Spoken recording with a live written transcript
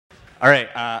All right,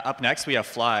 up next we have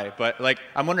Fly, but like,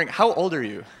 I'm wondering, how old are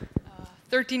you?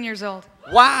 13 years old.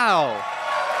 Wow!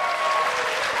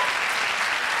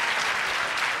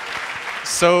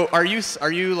 So are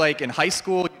you like in high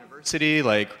school, university?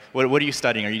 Like, what are you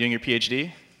studying? Are you doing your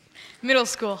PhD? Middle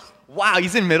school. Wow,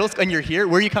 he's in middle school and you're here?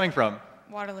 Where are you coming from?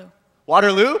 Waterloo.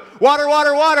 Waterloo? Water,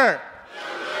 water, water!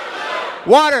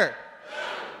 Water!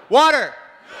 Water!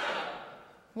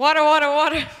 Water, water,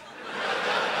 water.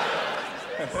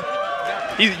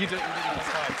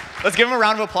 Let's give him a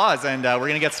round of applause, and we're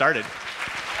going to get started.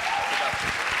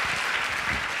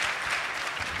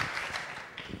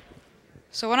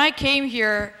 So when I came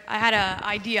here, I had an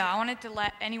idea. I wanted to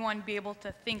let anyone be able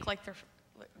to think like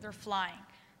they're flying.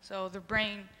 So their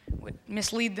brain would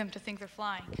mislead them to think they're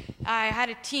flying. I had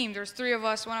a team. There was 3 of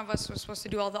us. One of us was supposed to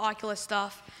do all the Oculus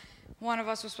stuff. One of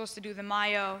us was supposed to do the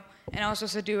Mayo, and I was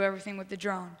supposed to do everything with the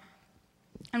drone.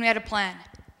 And we had a plan.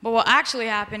 But what actually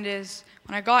happened is,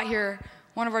 when I got here,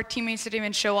 one of our teammates didn't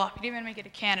even show up. He didn't even make it to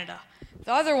Canada.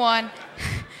 The other one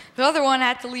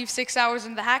had to leave 6 hours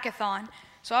in the hackathon.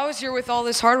 So I was here with all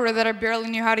this hardware that I barely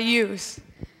knew how to use.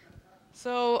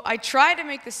 So I tried to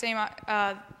make the same,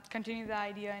 continue the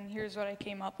idea, and here's what I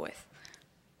came up with.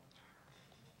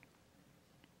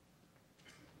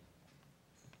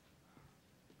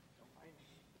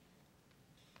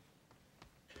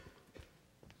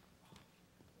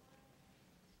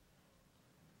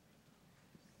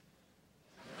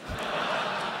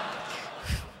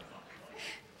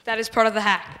 That is part of the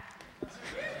hack.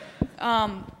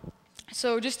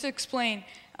 So just to explain,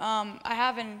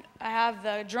 I have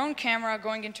the drone camera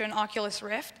going into an Oculus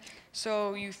Rift,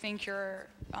 so you think you're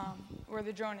where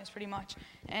the drone is pretty much.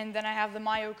 And then I have the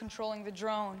Mayo controlling the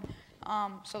drone,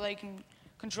 so that you can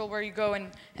control where you go.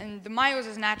 And the Mayo is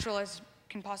as natural as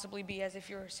can possibly be, as if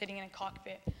you're sitting in a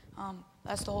cockpit.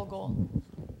 That's the whole goal.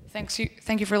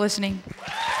 Thank you for listening.